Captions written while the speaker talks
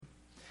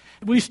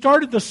We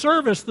started the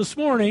service this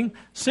morning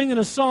singing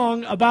a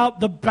song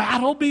about the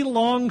battle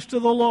belongs to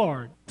the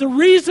Lord. The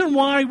reason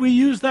why we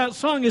use that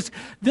song is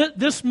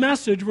this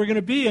message, we're going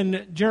to be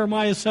in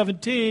Jeremiah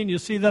 17, you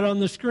see that on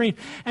the screen,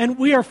 and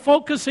we are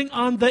focusing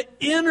on the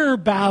inner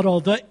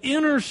battle, the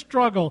inner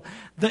struggle,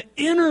 the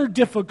inner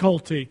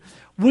difficulty.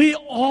 We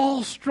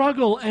all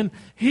struggle, and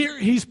here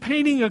he's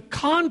painting a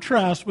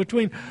contrast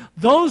between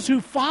those who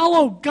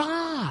follow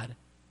God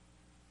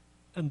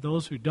and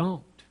those who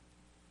don't.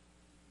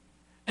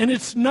 And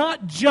it's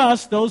not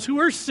just those who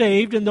are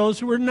saved and those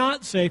who are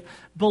not saved.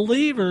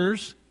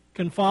 Believers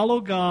can follow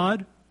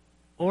God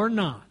or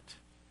not,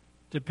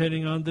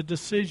 depending on the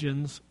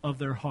decisions of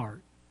their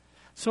heart.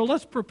 So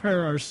let's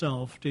prepare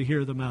ourselves to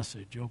hear the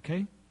message,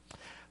 okay?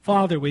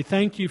 Father, we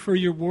thank you for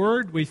your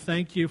word. We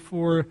thank you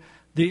for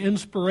the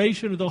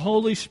inspiration of the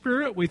Holy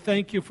Spirit. We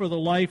thank you for the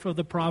life of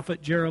the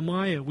prophet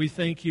Jeremiah. We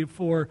thank you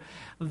for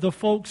the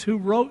folks who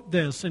wrote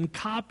this and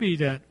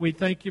copied it. We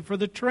thank you for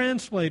the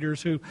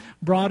translators who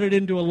brought it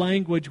into a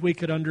language we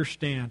could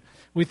understand.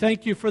 We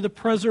thank you for the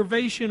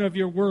preservation of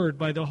your word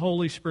by the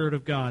Holy Spirit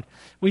of God.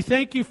 We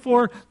thank you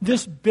for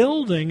this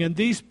building and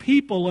these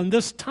people and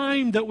this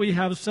time that we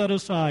have set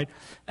aside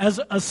as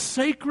a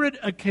sacred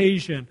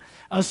occasion,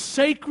 a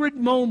sacred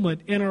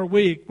moment in our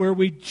week where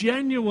we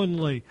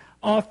genuinely,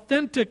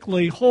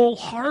 authentically,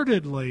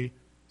 wholeheartedly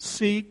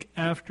seek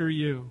after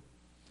you.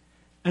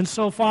 And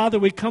so, Father,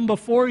 we come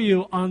before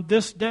you on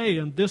this day,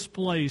 in this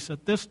place,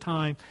 at this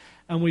time,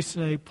 and we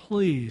say,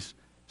 please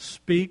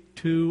speak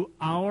to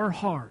our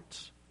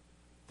hearts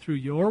through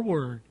your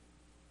word,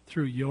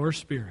 through your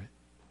Spirit.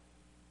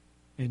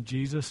 In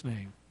Jesus'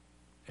 name,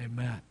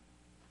 amen.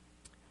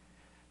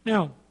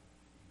 Now,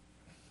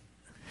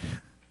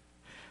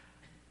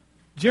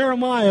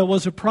 Jeremiah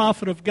was a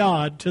prophet of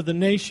God to the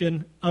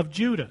nation of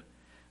Judah.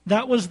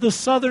 That was the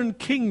southern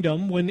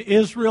kingdom when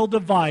Israel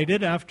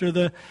divided after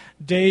the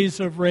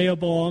days of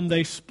Rehoboam.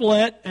 They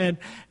split, and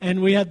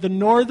we had the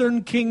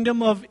northern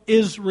kingdom of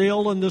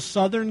Israel and the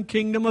southern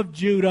kingdom of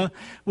Judah,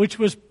 which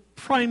was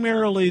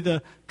primarily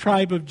the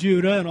tribe of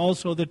Judah and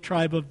also the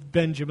tribe of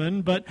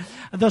Benjamin. But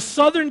the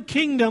southern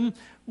kingdom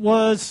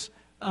was...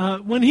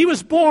 when he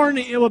was born,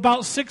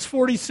 about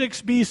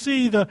 646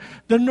 BC,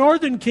 the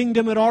northern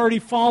kingdom had already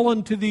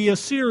fallen to the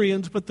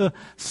Assyrians, but the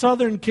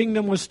southern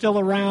kingdom was still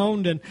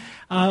around.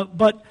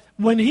 But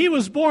when he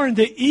was born,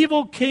 the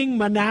evil king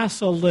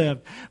Manasseh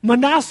lived.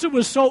 Manasseh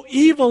was so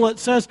evil, it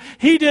says,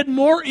 he did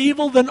more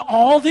evil than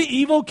all the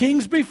evil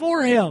kings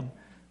before him.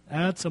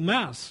 That's a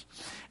mess.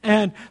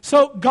 And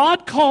so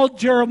God called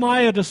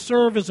Jeremiah to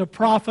serve as a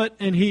prophet,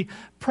 and he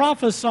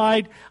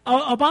prophesied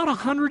about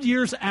 100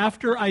 years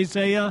after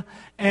Isaiah,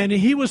 and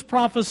he was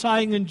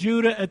prophesying in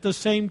Judah at the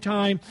same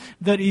time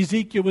that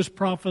Ezekiel was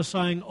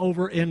prophesying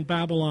over in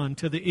Babylon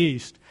to the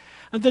east.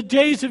 And the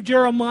days of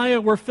Jeremiah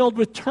were filled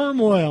with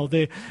turmoil.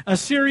 The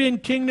Assyrian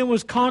kingdom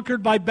was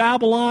conquered by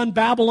Babylon.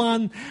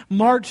 Babylon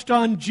marched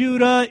on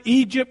Judah.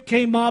 Egypt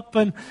came up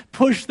and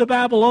pushed the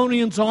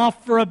Babylonians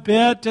off for a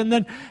bit. And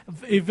then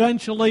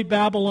eventually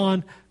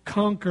Babylon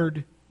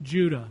conquered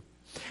Judah.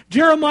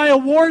 Jeremiah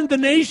warned the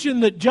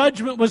nation that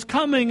judgment was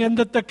coming and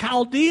that the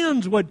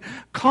Chaldeans would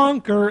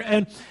conquer.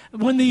 And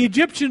when the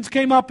Egyptians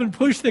came up and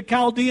pushed the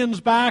Chaldeans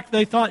back,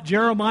 they thought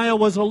Jeremiah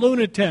was a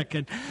lunatic.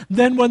 And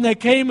then when they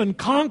came and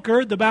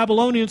conquered, the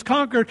Babylonians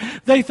conquered,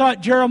 they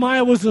thought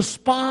Jeremiah was a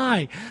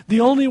spy.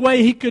 The only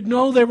way he could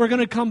know they were going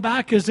to come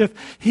back is if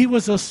he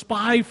was a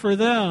spy for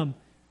them.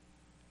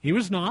 He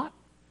was not.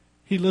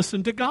 He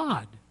listened to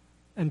God,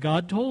 and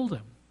God told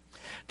him.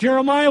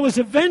 Jeremiah was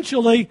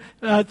eventually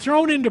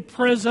thrown into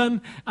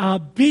prison,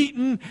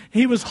 beaten.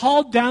 He was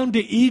hauled down to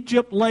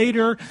Egypt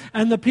later,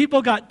 and the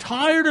people got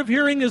tired of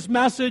hearing his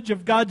message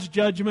of God's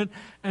judgment,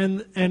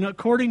 and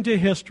according to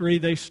history,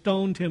 they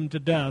stoned him to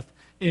death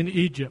in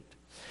Egypt.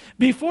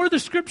 Before the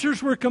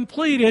scriptures were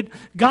completed,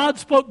 God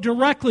spoke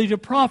directly to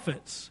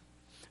prophets.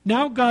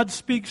 Now God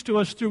speaks to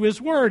us through his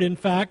word. In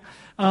fact,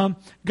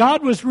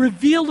 God was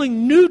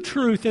revealing new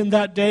truth in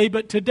that day,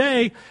 but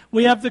today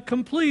we have the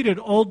completed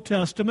Old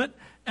Testament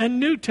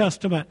and New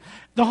Testament.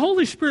 The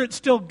Holy Spirit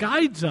still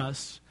guides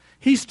us.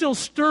 He still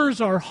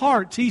stirs our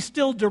hearts. He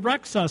still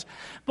directs us.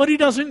 But he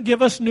doesn't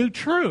give us new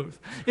truth.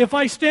 If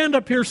I stand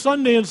up here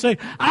Sunday and say,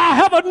 I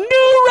have a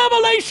new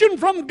revelation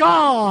from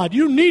God,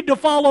 you need to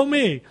follow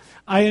me,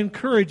 I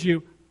encourage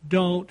you,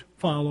 don't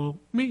follow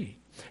me.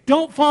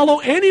 Don't follow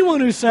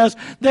anyone who says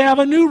they have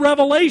a new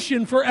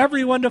revelation for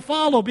everyone to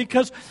follow,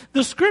 because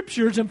the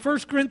Scriptures in 1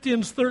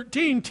 Corinthians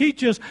 13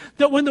 teaches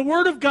that when the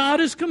Word of God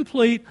is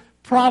complete,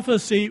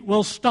 prophecy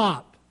will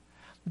stop.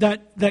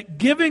 That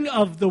giving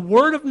of the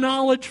word of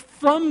knowledge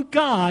from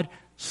God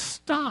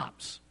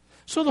stops.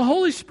 So the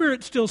Holy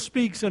Spirit still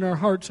speaks in our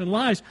hearts and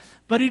lives,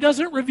 but he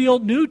doesn't reveal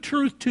new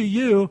truth to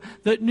you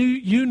that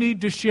you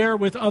need to share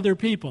with other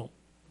people.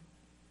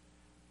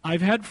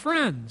 I've had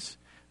friends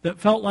that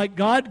felt like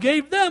God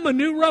gave them a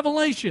new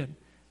revelation.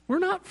 We're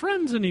not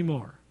friends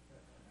anymore.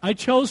 I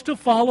chose to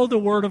follow the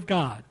Word of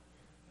God.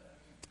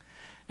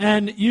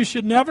 And you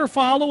should never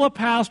follow a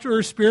pastor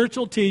or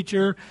spiritual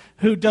teacher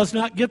who does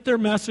not get their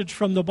message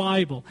from the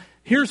Bible.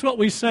 Here's what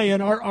we say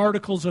in our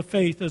articles of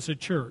faith as a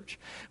church.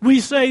 We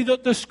say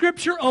that the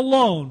Scripture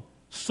alone,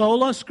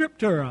 sola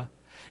scriptura,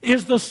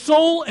 is the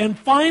sole and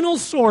final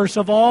source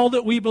of all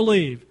that we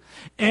believe.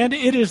 And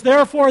it is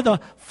therefore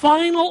the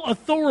final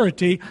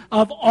authority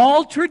of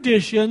all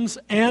traditions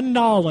and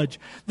knowledge,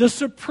 the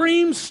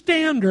supreme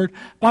standard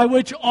by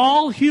which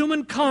all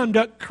human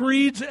conduct,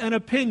 creeds, and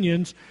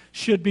opinions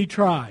should be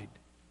tried.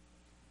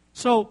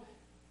 So,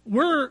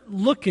 we're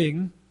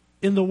looking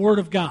in the Word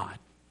of God.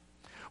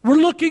 We're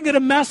looking at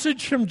a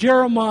message from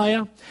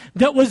Jeremiah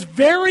that was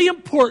very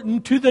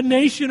important to the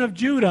nation of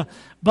Judah,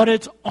 but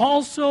it's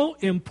also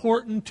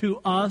important to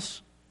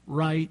us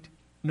right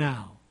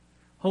now.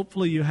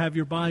 Hopefully you have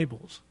your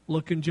Bibles.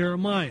 Look in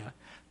Jeremiah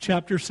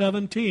chapter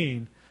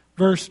 17,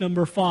 verse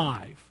number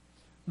 5.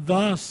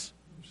 Thus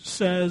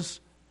says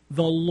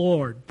the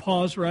Lord.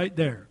 Pause right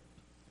there.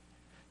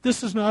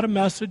 This is not a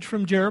message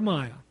from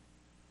Jeremiah.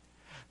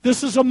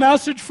 This is a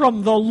message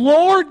from the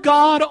Lord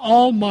God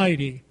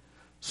Almighty,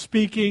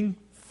 speaking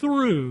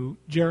through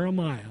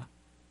Jeremiah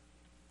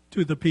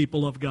to the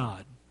people of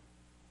God.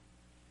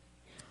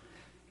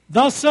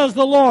 Thus says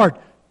the Lord,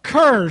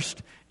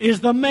 cursed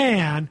is the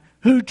man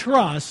who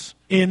trusts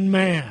in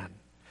man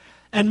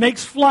and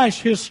makes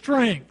flesh his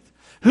strength,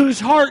 whose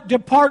heart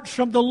departs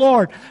from the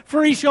Lord.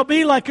 For he shall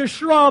be like a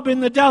shrub in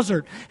the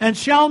desert, and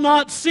shall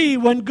not see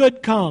when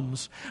good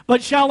comes,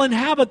 but shall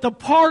inhabit the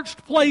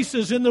parched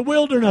places in the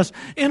wilderness,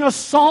 in a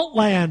salt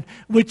land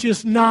which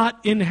is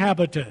not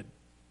inhabited.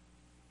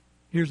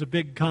 Here's a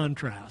big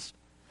contrast.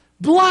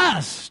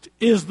 Blessed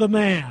is the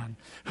man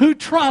who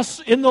trusts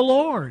in the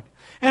Lord,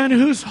 and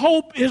whose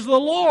hope is the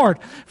Lord.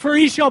 For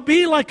he shall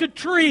be like a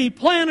tree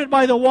planted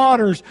by the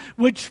waters,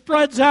 which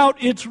spreads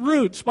out its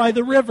roots by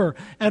the river,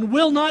 and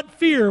will not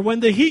fear when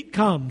the heat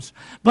comes.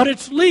 But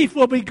its leaf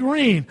will be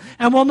green,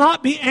 and will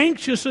not be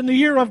anxious in the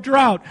year of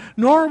drought,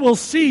 nor will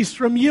cease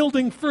from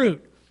yielding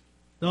fruit.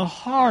 The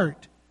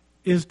heart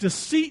is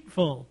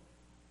deceitful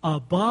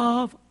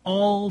above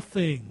all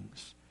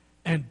things,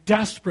 and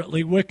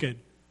desperately wicked.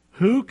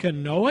 Who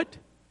can know it?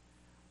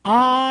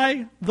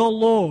 I, the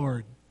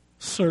Lord,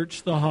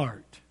 search the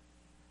heart.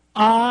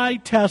 I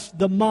test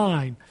the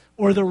mind,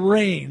 or the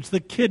reins, the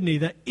kidney,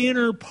 the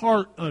inner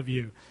part of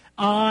you.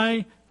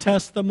 I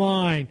test the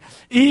mind,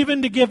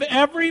 even to give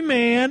every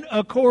man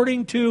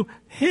according to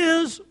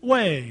his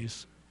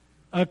ways,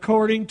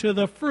 according to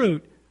the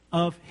fruit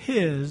of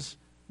his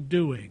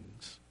doings.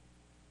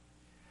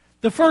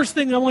 The first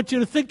thing I want you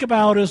to think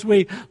about as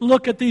we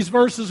look at these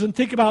verses and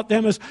think about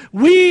them is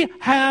we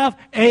have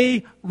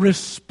a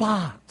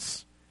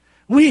response.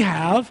 We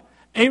have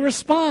a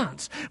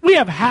response. We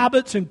have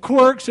habits and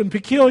quirks and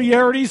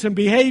peculiarities and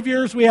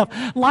behaviors. We have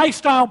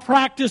lifestyle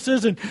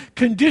practices and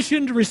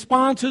conditioned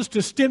responses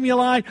to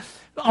stimuli.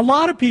 A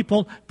lot of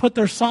people put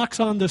their socks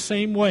on the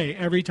same way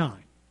every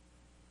time.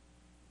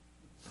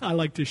 I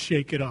like to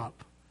shake it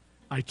up.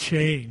 I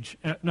change.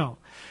 No.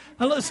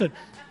 Now listen,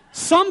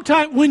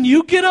 sometimes when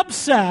you get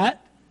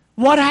upset,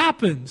 what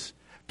happens?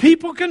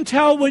 People can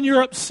tell when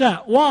you're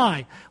upset.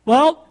 Why?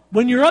 Well,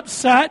 when you're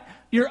upset,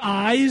 your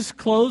eyes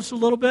close a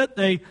little bit.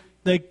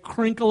 They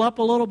crinkle up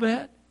a little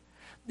bit.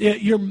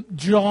 Your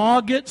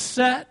jaw gets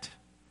set.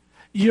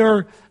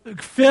 Your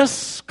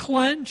fists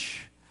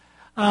clench.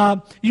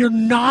 Your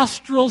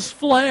nostrils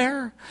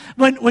flare.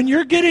 When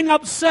you're getting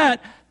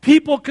upset,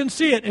 people can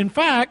see it. In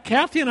fact,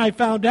 Kathy and I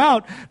found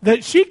out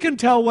that she can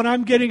tell when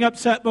I'm getting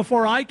upset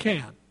before I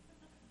can.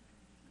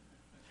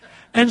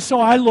 And so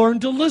I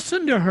learned to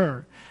listen to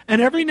her.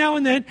 And every now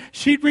and then,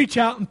 she'd reach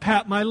out and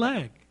pat my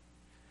leg.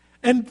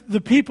 And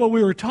the people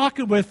we were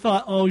talking with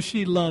thought, oh,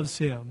 she loves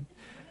him.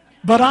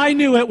 But I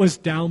knew it was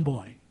down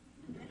boy.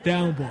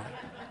 Down boy.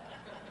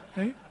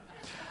 Okay?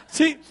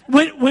 See,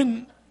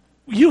 when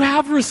you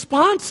have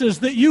responses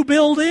that you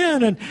build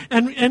in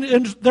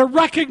and they're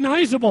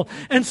recognizable.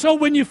 And so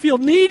when you feel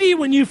needy,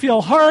 when you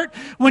feel hurt,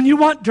 when you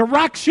want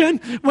direction,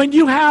 when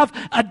you have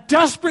a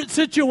desperate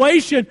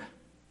situation,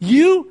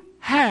 you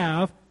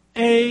have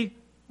a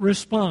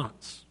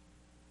response.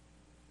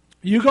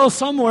 You go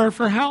somewhere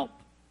for help.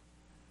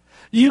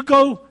 You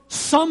go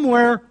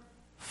somewhere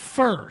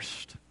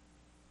first.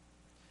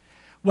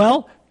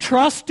 Well,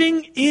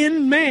 trusting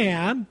in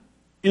man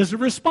is a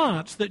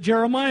response that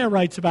Jeremiah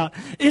writes about.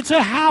 It's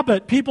a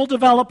habit people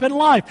develop in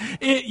life.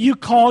 You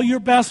call your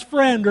best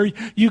friend, or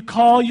you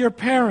call your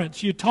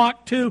parents. You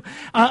talk to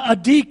a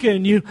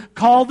deacon. You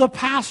call the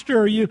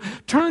pastor. You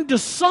turn to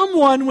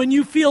someone when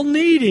you feel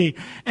needy,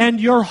 and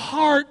your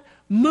heart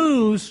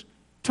moves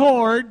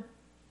toward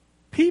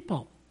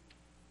people.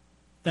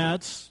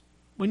 That's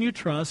when you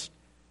trust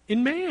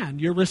in man,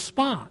 your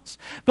response.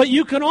 But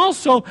you can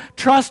also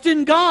trust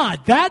in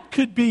God. That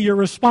could be your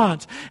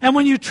response. And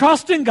when you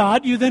trust in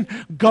God, you then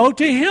go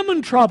to Him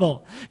in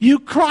trouble. You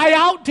cry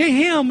out to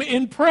Him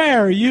in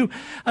prayer. You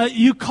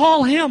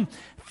call Him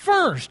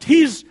first.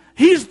 He's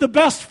the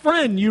best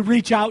friend you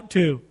reach out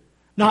to.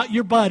 Not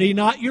your buddy,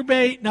 not your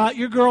mate, not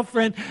your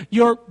girlfriend.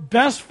 Your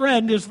best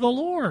friend is the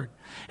Lord.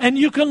 and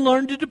you can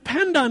learn to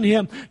depend on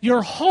Him.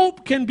 Your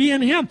hope can be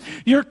in Him.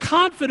 Your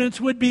confidence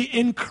would be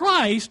in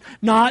Christ,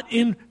 not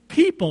in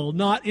people,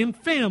 not in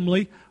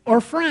family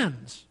or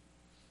friends.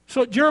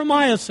 So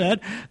Jeremiah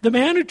said, the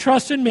man who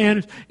trusts in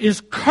man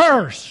is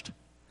cursed.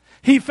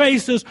 He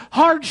faces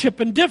hardship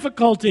and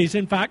difficulties.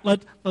 In fact,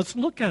 let's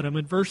look at him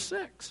in verse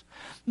 6.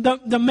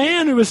 The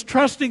man who is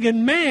trusting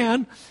in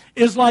man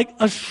is like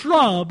a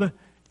shrub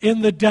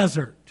in the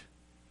desert.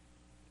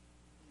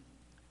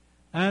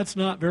 That's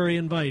not very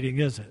inviting,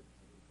 is it?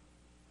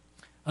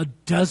 A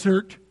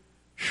desert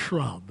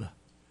shrub.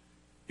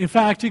 In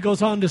fact, he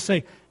goes on to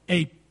say,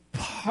 a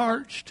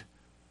parched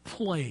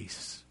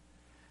place.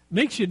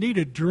 Makes you need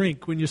a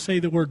drink when you say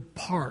the word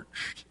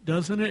parched,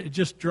 doesn't it? It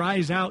just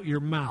dries out your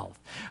mouth.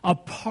 A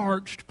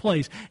parched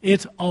place.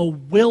 It's a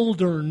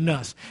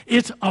wilderness.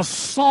 It's a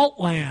salt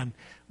land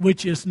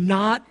which is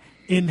not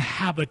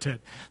inhabited.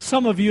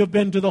 Some of you have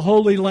been to the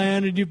Holy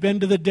Land and you've been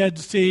to the Dead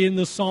Sea and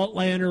the salt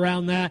land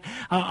around that.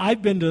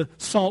 I've been to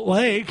Salt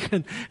Lake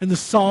and the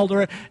salt.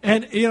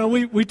 And, you know,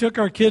 we took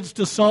our kids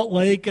to Salt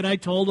Lake and I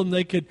told them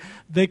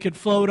they could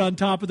float on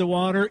top of the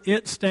water.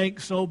 It stank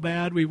so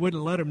bad we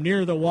wouldn't let them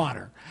near the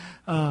water.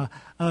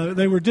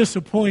 They were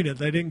disappointed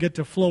they didn't get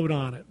to float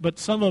on it. But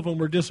some of them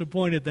were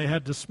disappointed they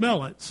had to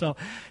smell it. So,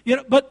 you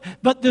know,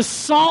 but this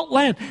salt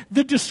land,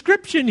 the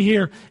description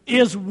here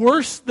is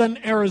worse than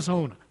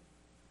Arizona.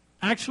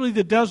 Actually,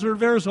 the desert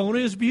of Arizona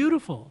is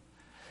beautiful.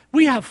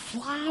 We have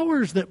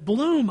flowers that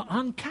bloom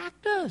on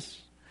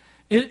cactus.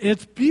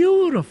 It's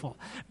beautiful.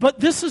 But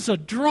this is a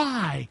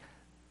dry,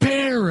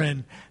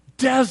 barren,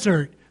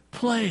 desert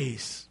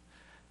place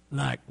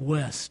like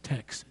West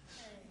Texas.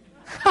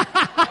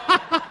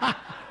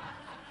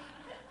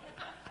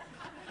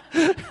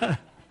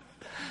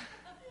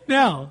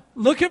 Now,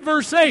 look at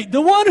verse 8.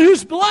 The one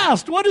who's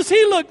blessed, what does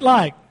he look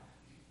like?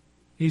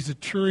 He's a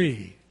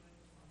tree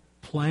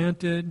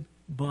planted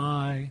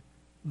by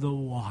the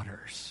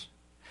waters.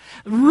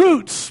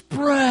 Roots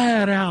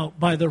spread out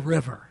by the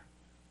river.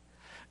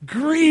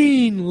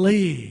 Green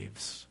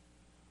leaves.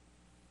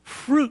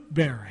 Fruit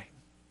bearing.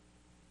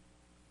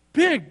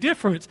 Big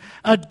difference.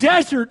 A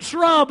desert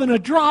shrub in a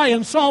dry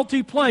and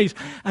salty place,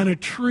 and a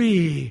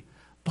tree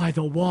by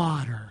the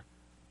water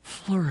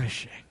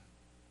flourishing.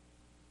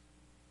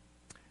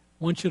 I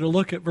want you to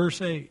look at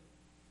verse 8.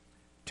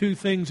 Two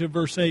things in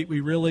verse 8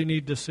 we really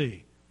need to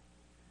see.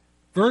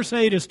 Verse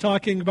 8 is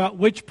talking about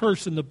which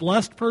person, the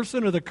blessed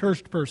person or the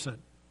cursed person?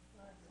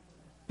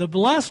 The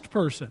blessed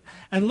person.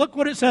 And look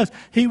what it says.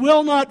 He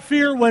will not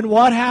fear when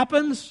what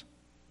happens?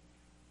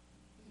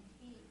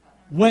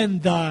 When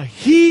the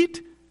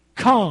heat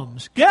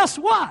comes. Guess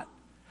what?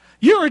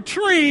 You're a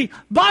tree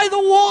by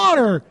the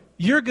water.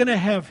 You're going to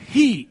have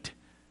heat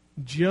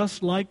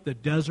just like the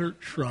desert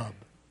shrub.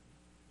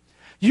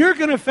 You're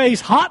going to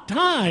face hot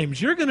times.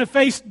 You're going to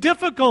face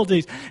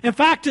difficulties. In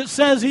fact, it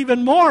says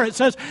even more. It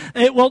says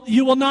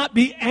you will not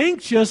be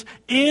anxious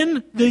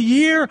in the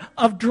year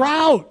of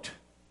drought.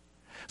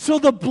 So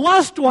the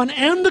blessed one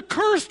and the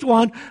cursed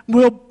one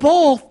will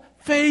both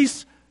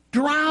face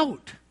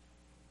drought.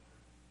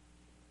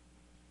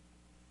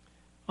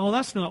 Oh,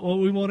 that's not what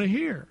we want to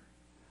hear.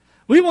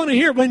 We want to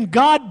hear when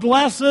God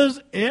blesses,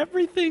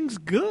 everything's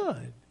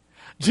good.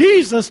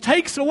 Jesus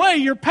takes away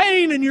your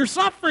pain and your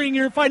suffering,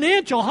 your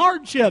financial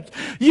hardships.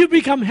 You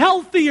become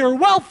healthier,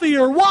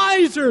 wealthier,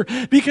 wiser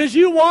because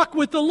you walk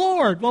with the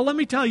Lord. Well, let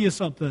me tell you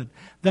something.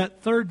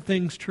 That third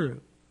thing's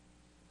true.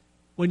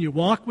 When you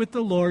walk with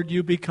the Lord,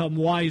 you become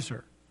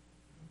wiser.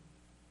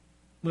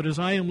 But as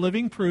I am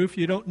living proof,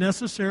 you don't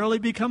necessarily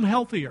become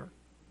healthier.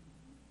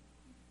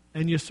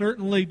 And you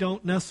certainly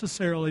don't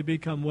necessarily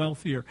become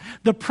wealthier.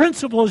 The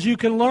principles you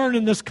can learn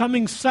in this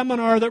coming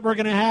seminar that we're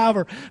going to have,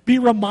 or be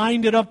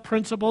reminded of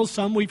principles,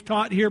 some we've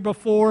taught here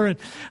before,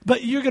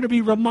 but you're going to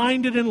be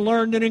reminded and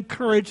learned and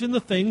encouraged in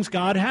the things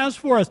God has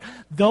for us.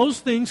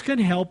 Those things can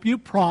help you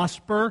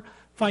prosper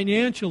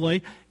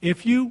financially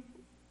if you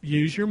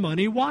use your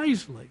money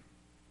wisely.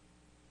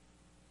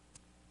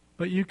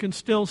 But you can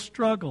still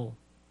struggle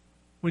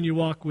when you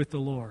walk with the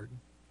Lord.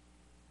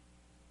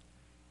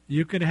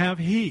 You can have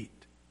heat.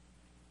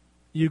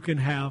 You can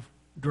have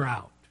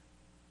drought.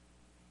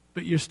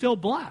 But you're still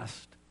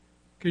blessed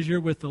because you're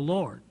with the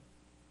Lord.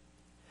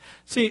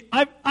 See,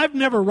 I've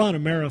never run a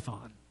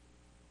marathon.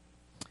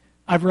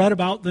 I've read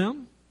about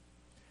them.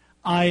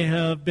 I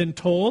have been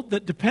told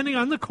that depending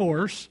on the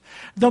course,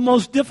 the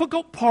most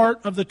difficult part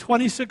of the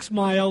 26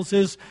 miles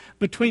is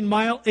between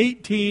mile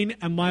 18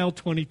 and mile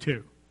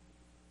 22.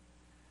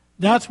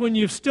 That's when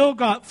you've still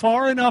got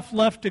far enough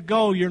left to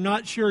go, you're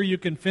not sure you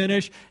can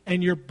finish,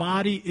 and your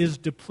body is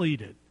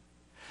depleted.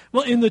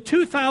 Well, in the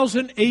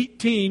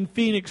 2018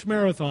 Phoenix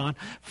Marathon,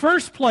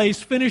 first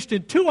place finished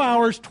in 2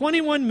 hours,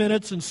 21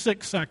 minutes, and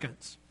 6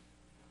 seconds.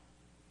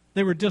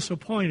 They were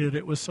disappointed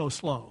it was so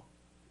slow.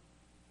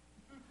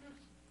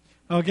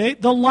 Okay,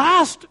 the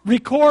last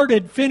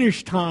recorded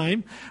finish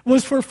time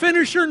was for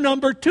finisher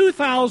number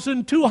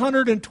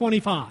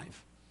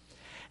 2,225.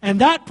 And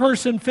that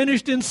person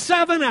finished in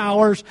 7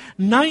 hours,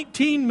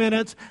 19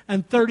 minutes,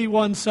 and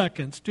 31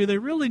 seconds. Do they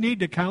really need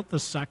to count the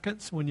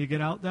seconds when you get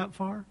out that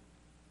far?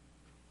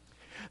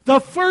 The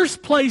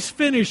first place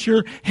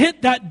finisher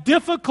hit that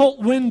difficult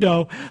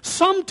window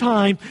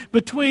sometime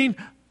between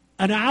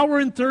an hour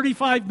and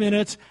 35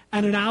 minutes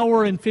and an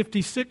hour and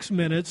 56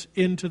 minutes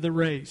into the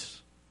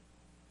race.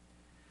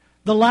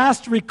 The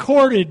last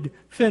recorded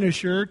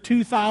finisher,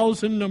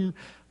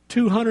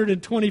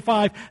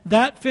 2,225,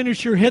 that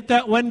finisher hit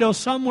that window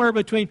somewhere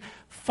between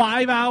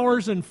 5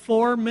 hours and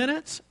 4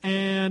 minutes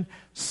and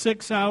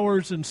 6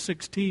 hours and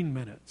 16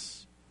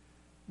 minutes.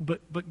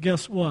 But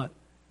guess what?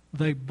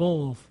 They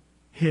both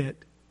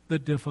hit the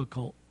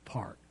difficult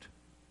part.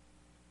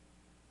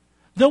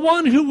 The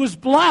one who was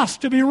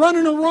blessed to be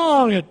running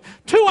along at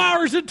 2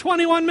 hours and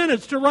 21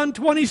 minutes to run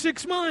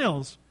 26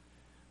 miles.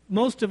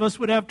 Most of us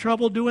would have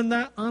trouble doing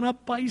that on a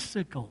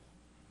bicycle.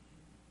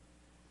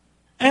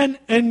 And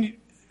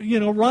you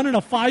know, running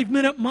a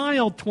 5-minute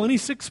mile,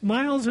 26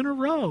 miles in a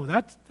row.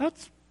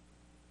 That's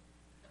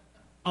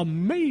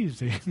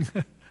amazing.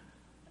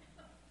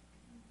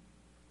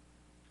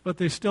 But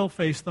they still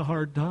face the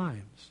hard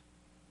times.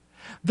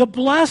 The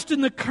blessed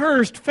and the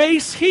cursed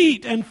face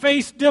heat and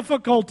face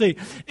difficulty.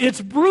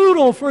 It's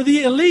brutal for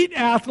the elite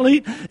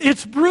athlete.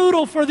 It's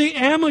brutal for the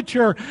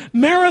amateur.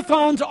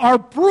 Marathons are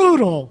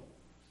brutal.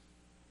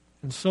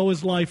 And so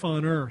is life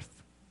on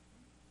earth.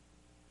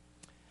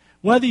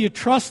 Whether you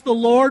trust the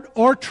Lord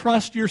or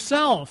trust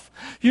yourself,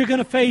 you're going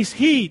to face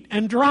heat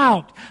and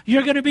drought.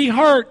 You're going to be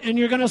hurt and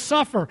you're going to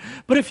suffer.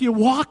 But if you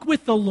walk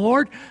with the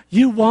Lord,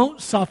 you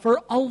won't suffer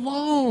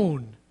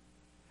alone.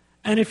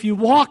 And if you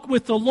walk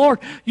with the Lord,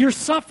 your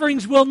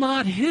sufferings will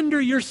not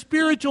hinder your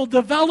spiritual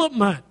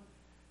development.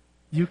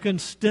 You can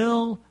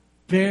still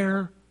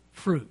bear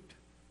fruit.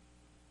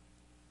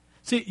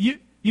 See,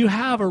 you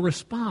have a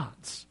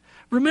response.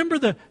 Remember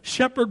the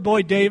shepherd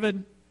boy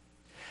David?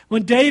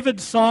 When David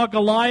saw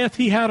Goliath,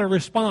 he had a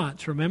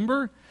response,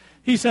 remember?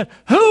 He said,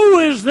 "Who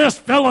is this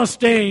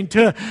Philistine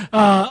to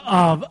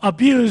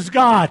abuse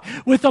God?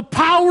 With the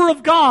power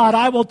of God,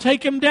 I will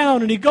take him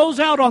down." And he goes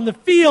out on the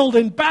field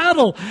in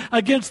battle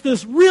against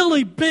this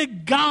really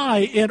big guy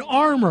in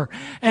armor.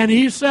 And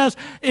he says,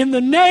 "In the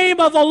name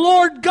of the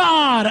Lord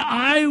God,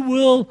 I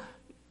will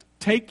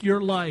take your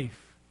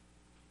life."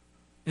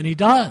 And he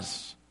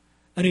does.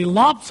 And he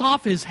lops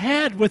off his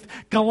head with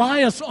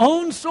Goliath's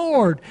own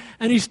sword.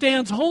 And he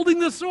stands holding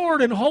the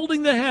sword and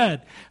holding the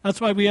head. That's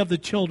why we have the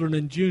children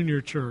in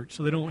junior church,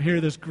 so they don't hear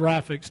this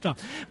graphic stuff.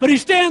 But he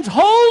stands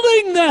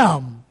holding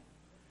them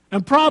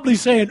and probably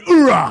saying,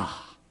 "Oorah!"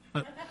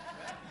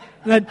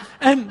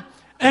 And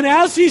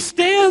as he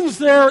stands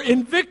there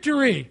in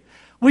victory,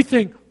 we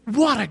think,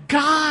 what a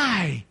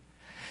guy.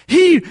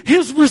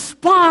 His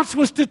response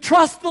was to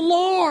trust the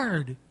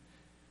Lord.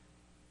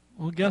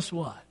 Well, guess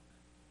what?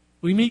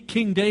 We meet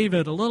King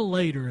David a little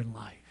later in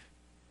life.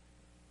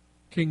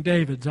 King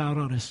David's out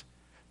on his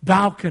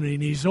balcony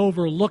and he's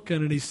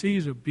overlooking and he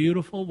sees a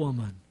beautiful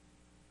woman.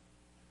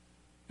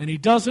 And he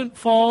doesn't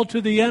fall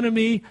to the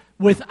enemy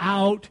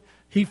without,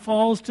 he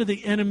falls to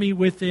the enemy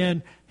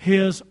within.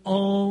 His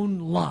own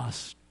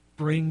lust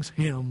brings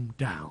him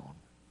down.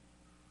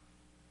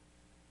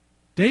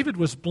 David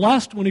was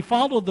blessed when he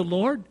followed the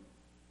Lord,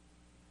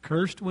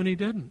 cursed when he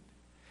didn't.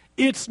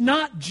 It's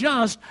not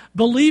just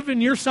believe in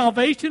your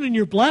salvation and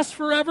you're blessed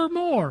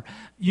forevermore.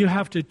 You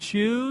have to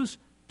choose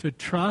to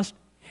trust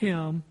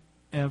Him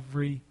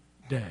every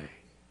day.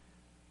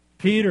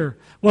 Peter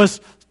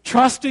was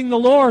trusting the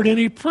Lord and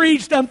he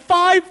preached and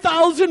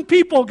 5,000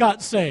 people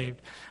got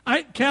saved.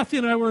 Kathy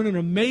and I were in an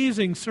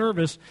amazing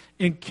service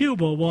in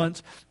Cuba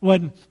once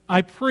when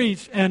I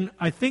preached and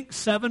I think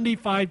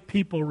 75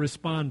 people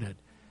responded.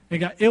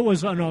 It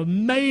was an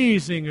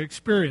amazing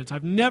experience.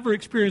 I've never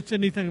experienced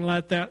anything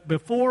like that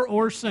before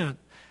or since.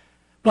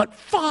 But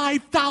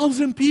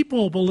 5,000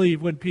 people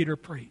believed when Peter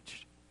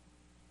preached.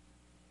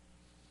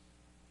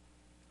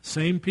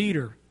 Same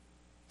Peter,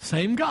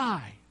 same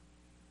guy.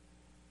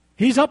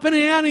 He's up in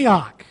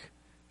Antioch,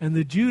 and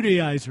the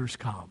Judaizers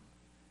come.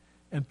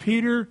 And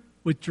Peter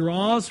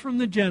withdraws from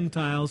the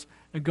Gentiles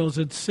and goes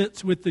and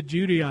sits with the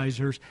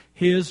Judaizers.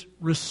 His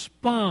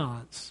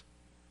response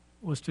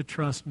was to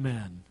trust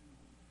men.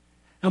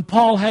 And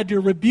Paul had to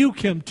rebuke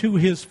him to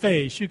his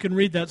face. You can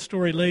read that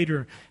story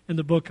later in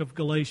the book of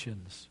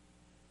Galatians.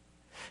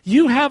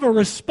 You have a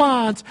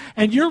response,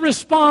 and your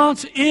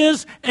response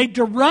is a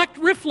direct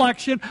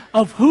reflection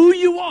of who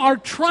you are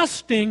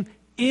trusting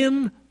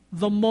in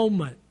the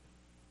moment.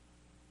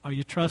 Are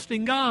you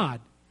trusting God,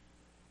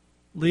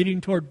 leading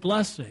toward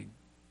blessing?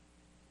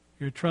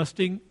 You're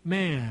trusting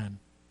man,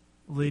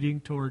 leading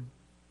toward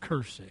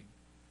cursing.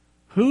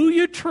 Who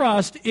you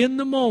trust in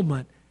the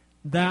moment,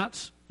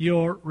 that's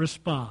your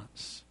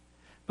response.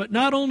 But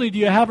not only do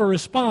you have a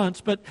response,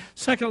 but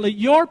secondly,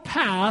 your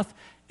path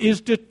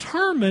is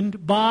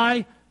determined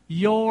by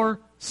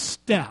your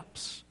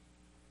steps.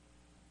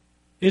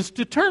 is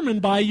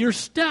determined by your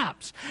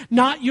steps,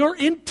 not your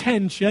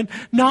intention,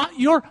 not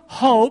your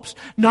hopes,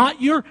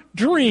 not your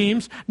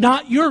dreams,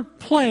 not your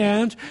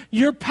plans.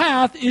 Your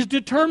path is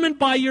determined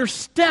by your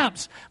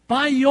steps,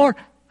 by your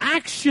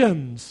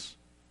actions.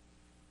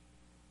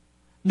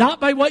 Not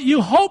by what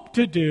you hope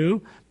to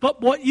do,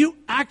 but what you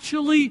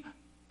actually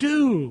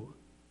do.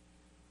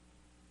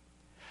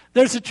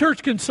 There's a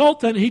church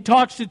consultant, he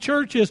talks to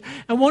churches,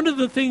 and one of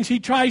the things he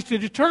tries to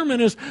determine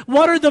is,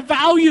 what are the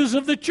values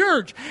of the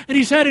church? And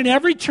he said in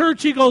every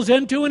church he goes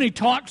into and he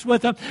talks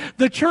with them,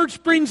 the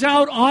church brings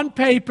out on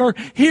paper,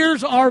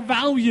 here's our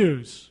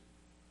values.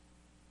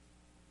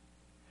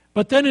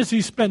 But then as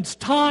he spends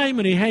time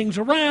and he hangs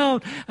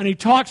around and he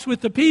talks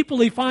with the people,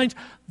 he finds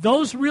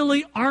those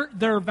really aren't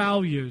their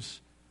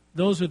values.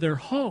 Those are their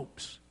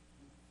hopes.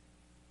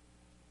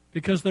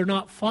 Because they're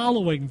not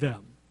following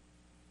them.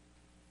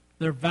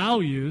 Their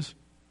values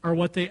are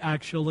what they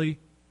actually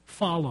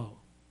follow.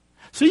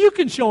 So you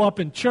can show up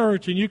in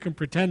church and you can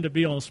pretend to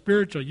be all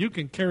spiritual. You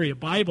can carry a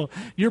Bible.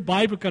 Your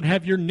Bible can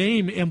have your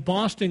name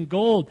embossed in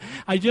gold.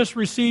 I just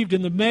received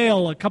in the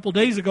mail a couple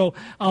days ago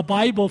a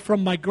Bible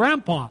from my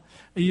grandpa.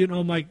 You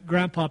know, my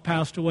grandpa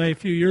passed away a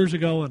few years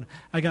ago, and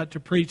I got to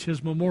preach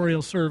his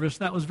memorial service.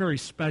 That was very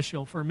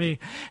special for me.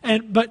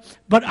 But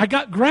I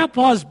got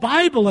Grandpa's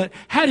Bible. It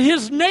had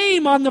his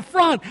name on the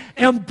front,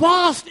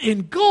 embossed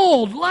in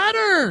gold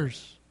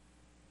letters.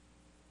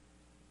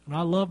 And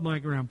I love my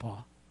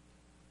grandpa.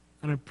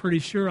 And I'm pretty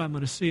sure I'm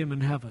going to see him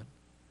in heaven.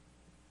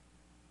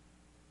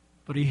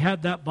 But he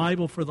had that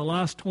Bible for the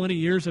last 20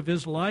 years of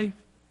his life.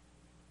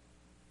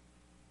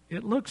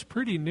 It looks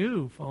pretty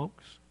new,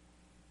 folks.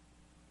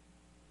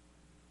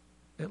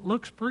 It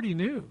looks pretty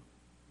new.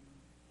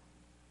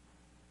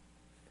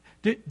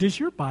 Does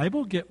your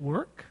Bible get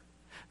work?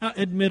 Now,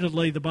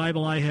 admittedly, the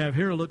Bible I have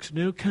here looks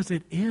new because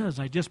it is.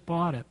 I just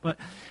bought it. But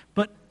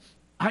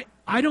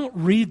I don't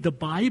read the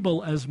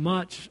Bible as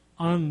much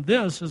on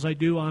this as I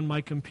do on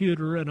my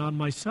computer and on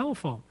my cell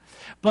phone.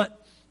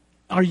 But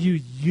are you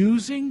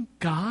using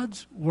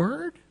God's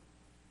Word?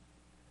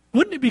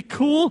 Wouldn't it be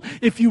cool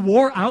if you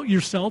wore out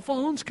your cell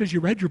phones because you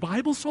read your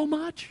Bible so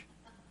much?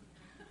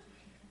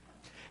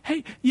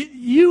 Hey,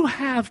 you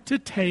have to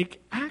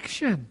take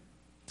action.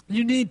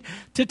 You need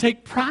to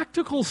take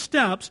practical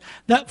steps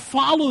that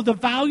follow the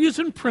values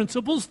and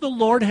principles the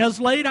Lord has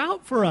laid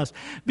out for us.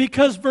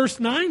 Because verse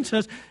 9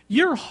 says,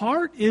 your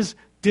heart is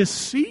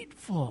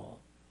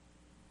deceitful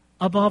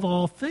above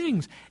all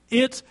things.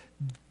 It's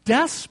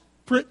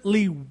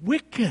desperately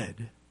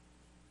wicked.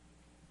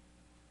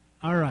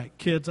 All right,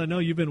 kids, I know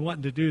you've been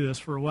wanting to do this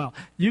for a while.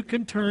 You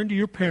can turn to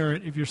your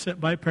parent, if you're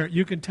sitting by a parent,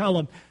 you can tell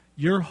them,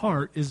 your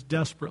heart is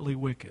desperately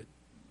wicked.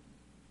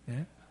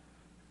 Yeah?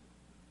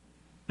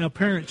 Now,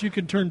 parents, you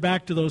can turn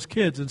back to those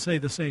kids and say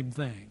the same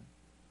thing.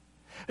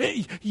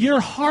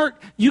 Your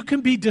heart, you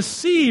can be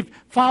deceived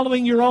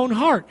following your own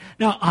heart.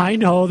 Now, I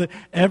know that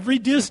every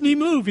Disney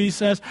movie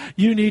says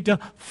you need to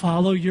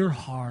follow your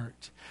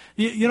heart.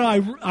 You know,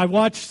 I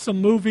watched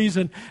some movies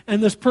and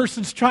this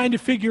person's trying to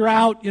figure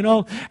out,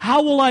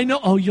 how will I know?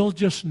 Oh, you'll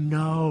just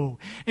know.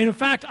 And in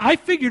fact, I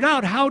figured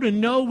out how to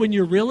know when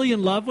you're really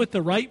in love with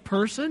the right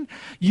person.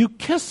 You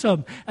kiss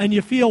them and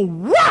you feel,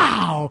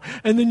 wow!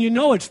 And then you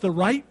know it's the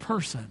right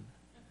person.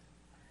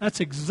 That's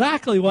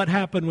exactly what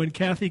happened when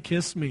Kathy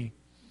kissed me.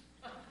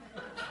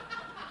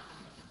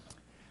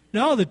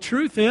 No, the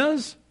truth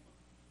is,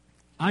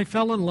 I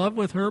fell in love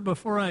with her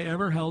before I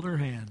ever held her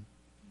hand.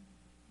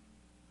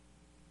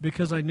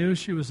 Because I knew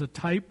she was a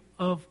type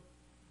of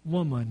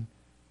woman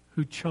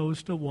who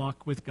chose to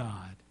walk with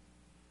God.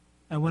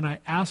 And when I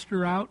asked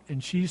her out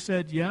and she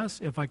said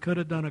yes, if I could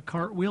have done a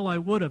cartwheel, I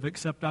would have,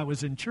 except I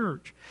was in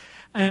church.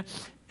 And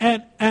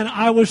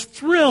I was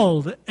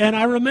thrilled. And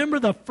I remember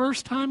the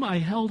first time I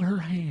held her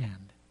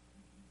hand.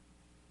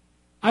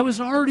 I was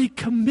already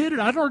committed.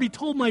 I'd already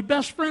told my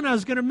best friend I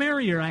was going to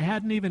marry her. I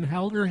hadn't even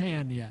held her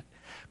hand yet.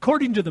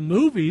 According to the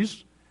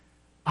movies,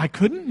 I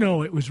couldn't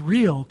know it was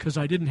real because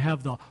I didn't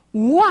have the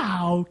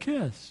wow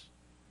kiss.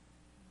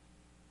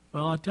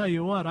 Well, I'll tell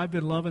you what, I've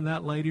been loving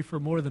that lady for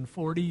more than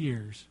 40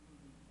 years.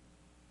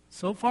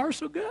 So far,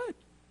 so good.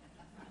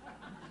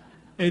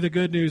 Hey, the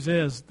good news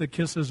is the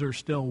kisses are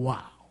still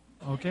wow,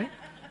 okay?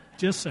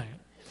 Just saying.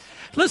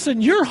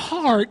 Listen, your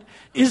heart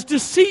is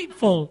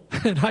deceitful.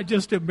 And I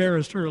just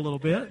embarrassed her a little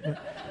bit.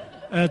 But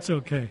that's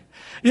okay.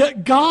 Yeah,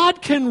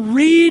 God can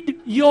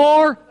read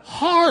your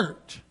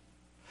heart.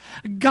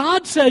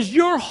 God says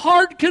your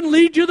heart can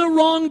lead you the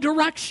wrong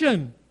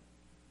direction.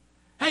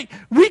 Hey,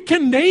 we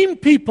can name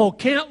people,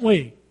 can't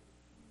we,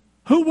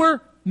 who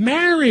were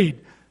married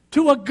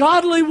to a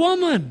godly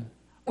woman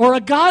or a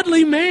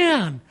godly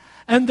man,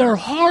 and their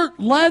heart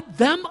led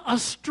them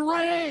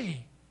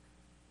astray.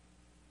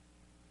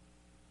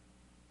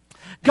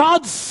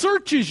 God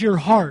searches your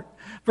heart,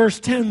 verse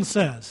 10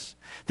 says.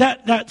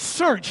 That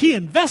search, He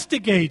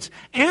investigates,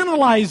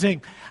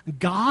 analyzing.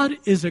 God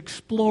is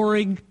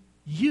exploring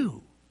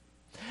you.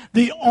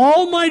 The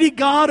Almighty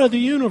God of the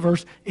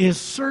universe is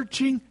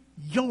searching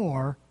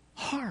your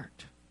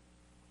heart.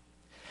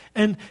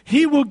 And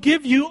He will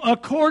give you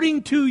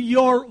according to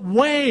your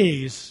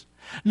ways,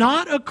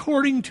 not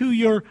according to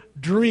your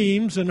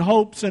dreams and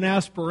hopes and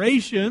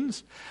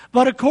aspirations,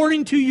 but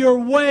according to your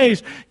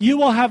ways. You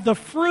will have the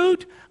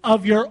fruit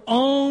of your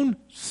own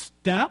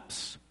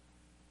steps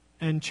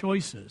and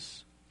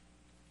choices.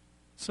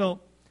 So,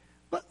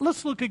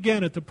 let's look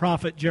again at the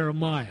prophet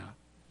Jeremiah.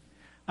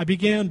 I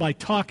began by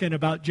talking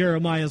about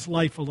Jeremiah's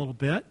life a little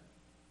bit.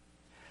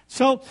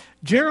 So,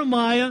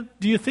 Jeremiah,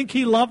 do you think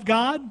he loved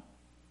God?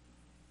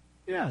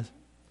 Yes.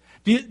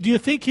 Do you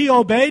think he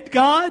obeyed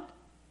God?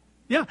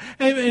 Yeah.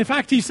 In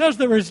fact, he says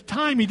there was a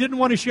time he didn't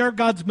want to share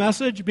God's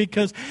message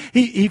because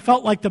he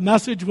felt like the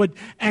message would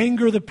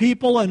anger the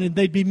people and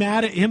they'd be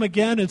mad at him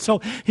again. And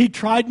so he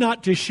tried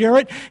not to share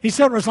it. He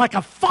said it was like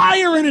a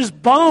fire in his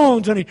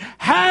bones and he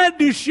had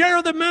to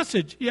share the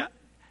message. Yeah.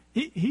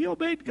 He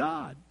obeyed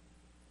God.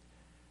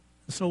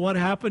 So what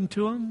happened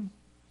to him?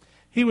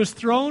 He was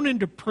thrown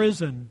into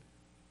prison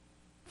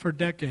for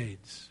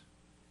decades.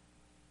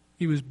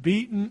 He was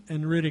beaten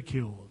and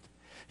ridiculed.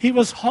 He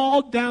was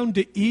hauled down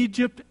to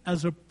Egypt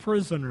as a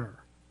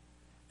prisoner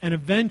and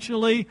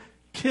eventually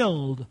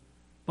killed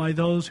by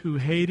those who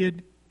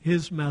hated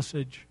his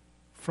message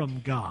from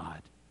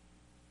God.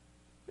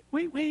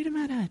 Wait a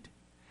minute.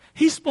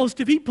 He's supposed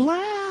to be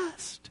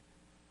blessed,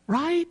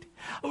 right?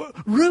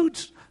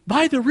 Roots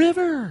by the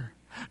river.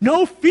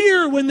 No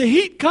fear when the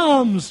heat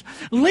comes.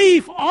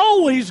 Leaf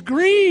always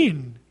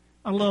green.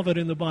 I love it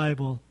in the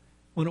Bible.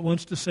 When it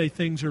wants to say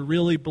things are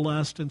really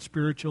blessed and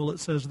spiritual, it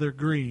says they're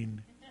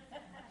green.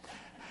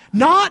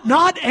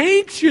 Not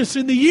anxious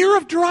in the year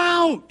of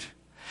drought.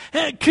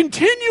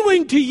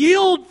 Continuing to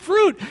yield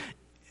fruit.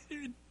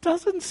 It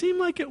doesn't seem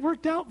like it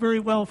worked out very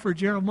well for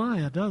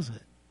Jeremiah, does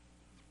it?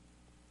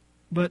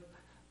 But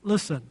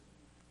listen,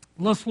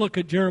 let's look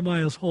at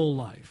Jeremiah's whole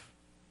life.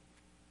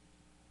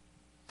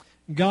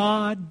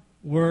 God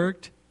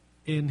worked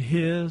in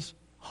his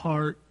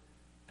heart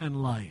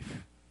and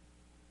life.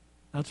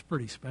 That's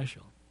pretty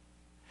special.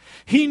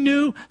 He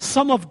knew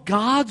some of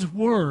God's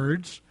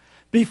words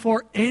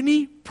before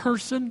any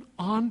person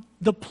on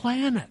the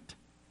planet.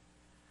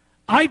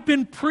 I've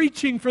been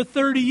preaching for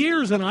 30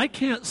 years and I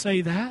can't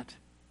say that.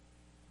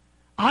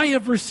 I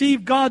have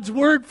received God's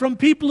word from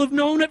people who've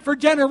known it for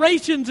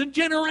generations and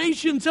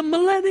generations and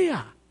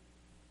millennia.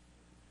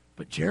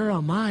 But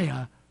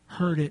Jeremiah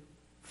heard it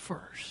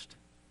first.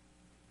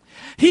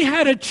 He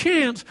had a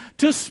chance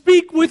to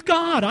speak with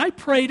God. I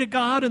pray to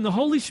God and the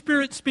Holy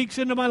Spirit speaks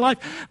into my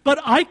life. But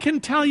I can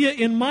tell you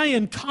in my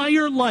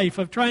entire life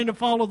of trying to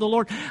follow the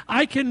Lord,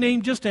 I can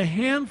name just a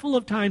handful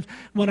of times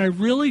when I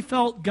really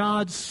felt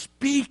God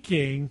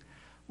speaking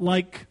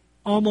like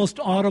almost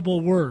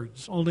audible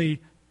words,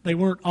 only they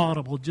weren't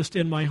audible, just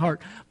in my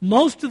heart.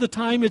 Most of the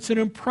time it's an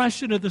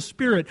impression of the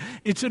Spirit.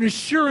 It's an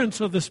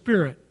assurance of the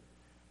Spirit.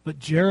 But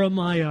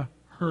Jeremiah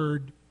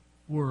heard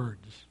words.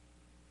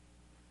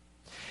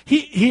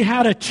 He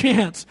had a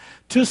chance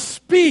to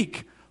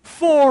speak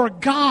for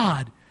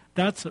God.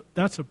 That's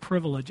a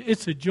privilege.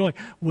 It's a joy.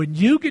 When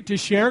you get to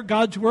share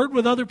God's word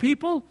with other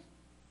people,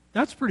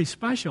 that's pretty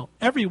special.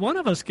 Every one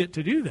of us get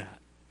to do that.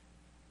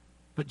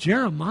 But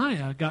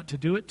Jeremiah got to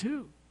do it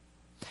too.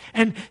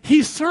 And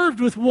he served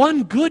with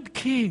one good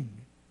king.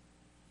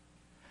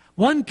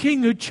 One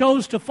king who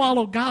chose to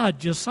follow God,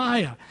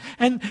 Josiah.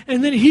 And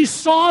then he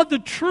saw the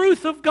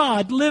truth of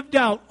God lived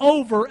out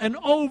over and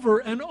over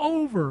and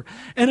over.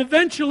 And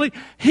eventually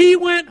he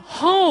went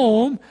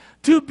home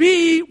to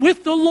be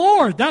with the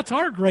Lord. That's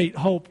our great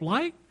hope,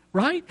 right?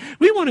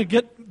 We want to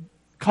get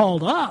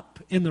called up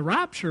in the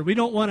rapture. We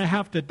don't want to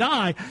have to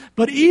die.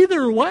 But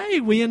either way,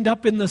 we end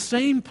up in the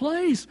same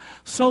place.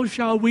 So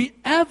shall we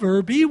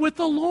ever be with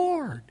the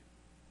Lord.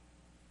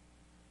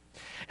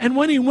 And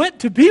when he went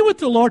to be with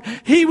the Lord,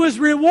 he was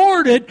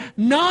rewarded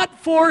not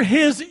for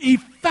his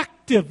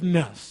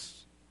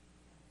effectiveness.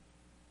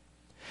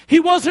 He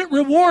wasn't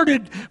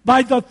rewarded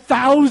by the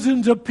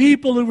thousands of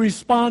people who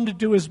responded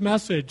to his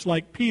message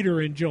like Peter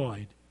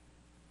enjoyed.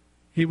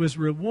 He was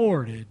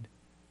rewarded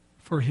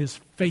for his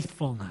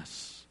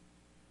faithfulness.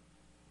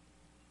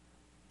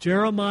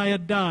 Jeremiah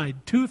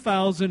died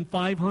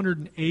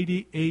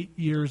 2,588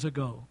 years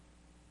ago.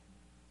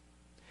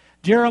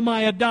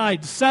 Jeremiah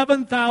died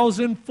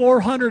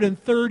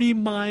 7,430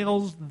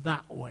 miles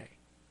that way.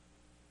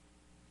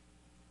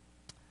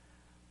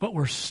 But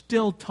we're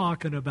still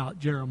talking about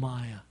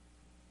Jeremiah.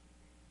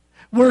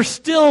 We're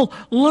still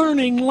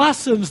learning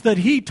lessons that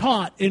he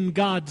taught in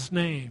God's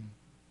name.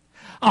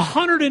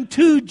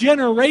 102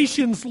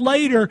 generations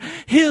later,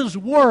 his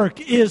work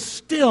is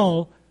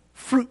still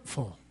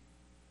fruitful.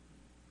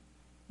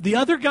 The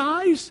other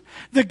guys,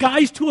 the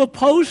guys who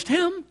opposed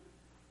him,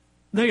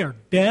 they are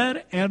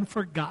dead and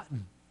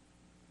forgotten.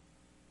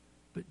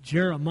 But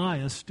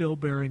Jeremiah is still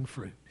bearing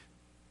fruit.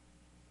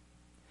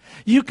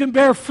 You can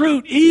bear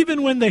fruit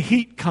even when the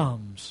heat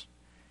comes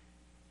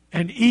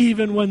and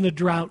even when the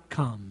drought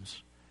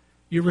comes.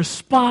 Your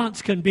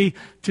response can be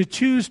to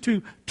choose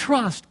to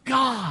trust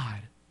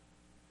God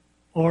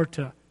or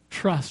to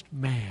trust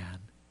man.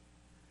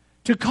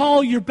 to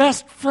call your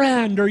best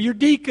friend or your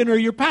deacon or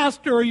your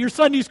pastor or your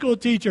Sunday school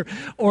teacher,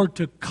 or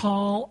to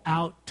call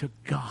out to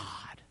God.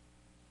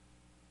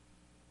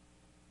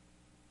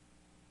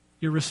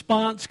 Your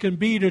response can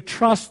be to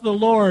trust the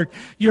Lord.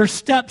 Your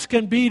steps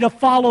can be to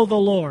follow the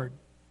Lord.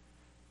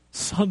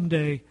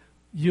 Someday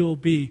you'll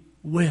be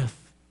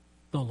with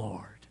the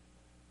Lord.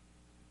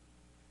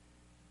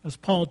 As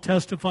Paul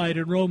testified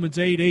in Romans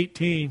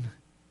 8:18,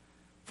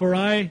 for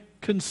I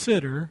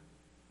consider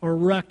or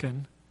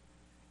reckon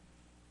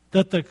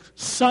that the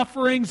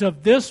sufferings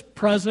of this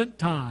present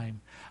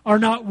time are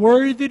not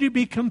worthy to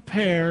be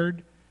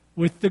compared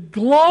with the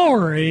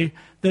glory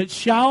that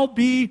shall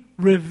be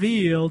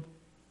revealed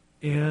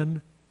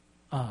in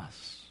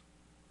us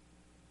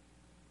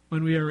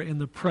when we are in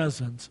the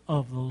presence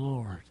of the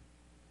Lord.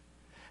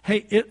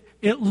 Hey,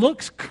 it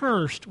looks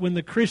cursed when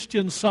the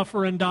Christians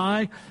suffer and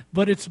die,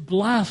 but it's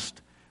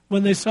blessed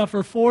when they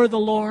suffer for the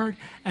Lord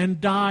and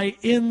die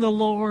in the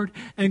Lord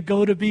and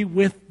go to be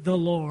with the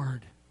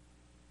Lord.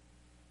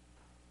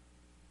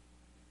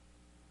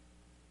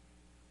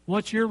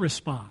 What's your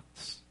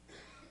response?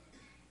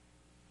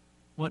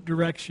 What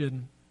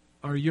direction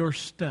are your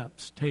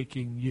steps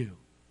taking you?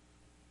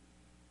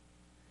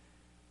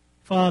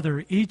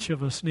 Father, each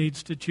of us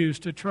needs to choose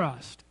to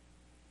trust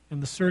in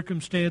the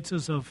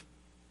circumstances of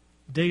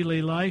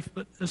daily life,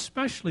 but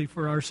especially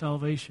for our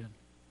salvation.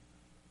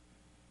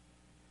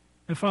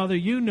 And Father,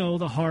 you know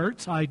the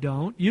hearts, I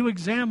don't. You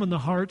examine the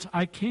hearts,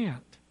 I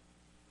can't.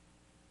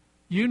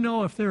 You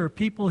know if there are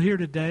people here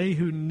today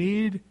who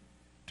need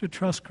to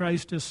trust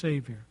Christ as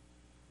Savior.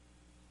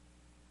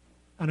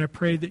 And I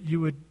pray that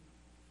you would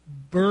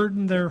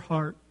burden their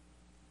heart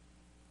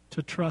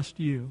to trust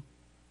you.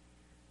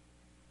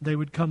 They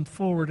would come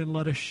forward and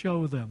let us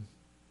show them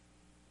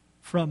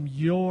from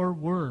your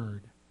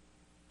word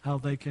how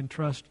they can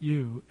trust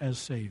you as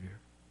Savior.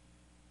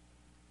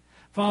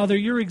 Father,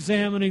 you're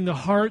examining the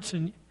hearts,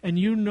 and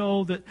you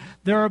know that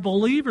there are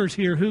believers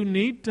here who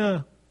need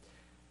to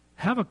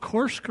have a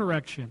course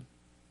correction.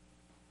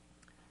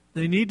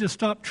 They need to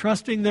stop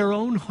trusting their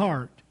own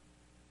heart.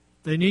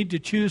 They need to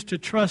choose to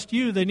trust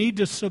you. They need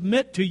to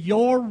submit to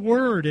your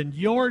word and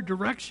your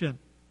direction.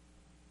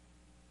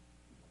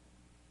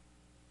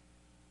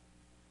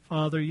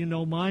 Father, you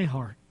know my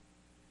heart.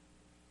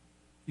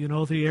 You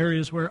know the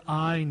areas where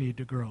I need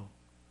to grow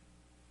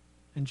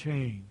and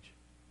change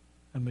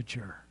and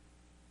mature.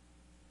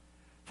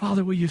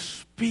 Father, will you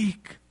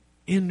speak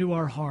into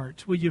our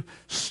hearts? Will you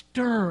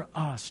stir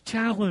us,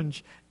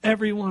 challenge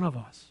every one of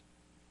us?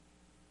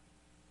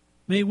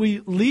 May we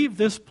leave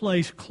this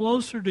place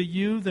closer to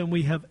you than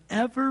we have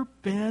ever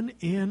been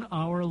in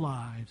our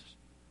lives.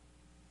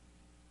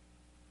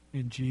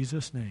 In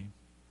Jesus' name,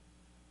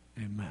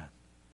 amen.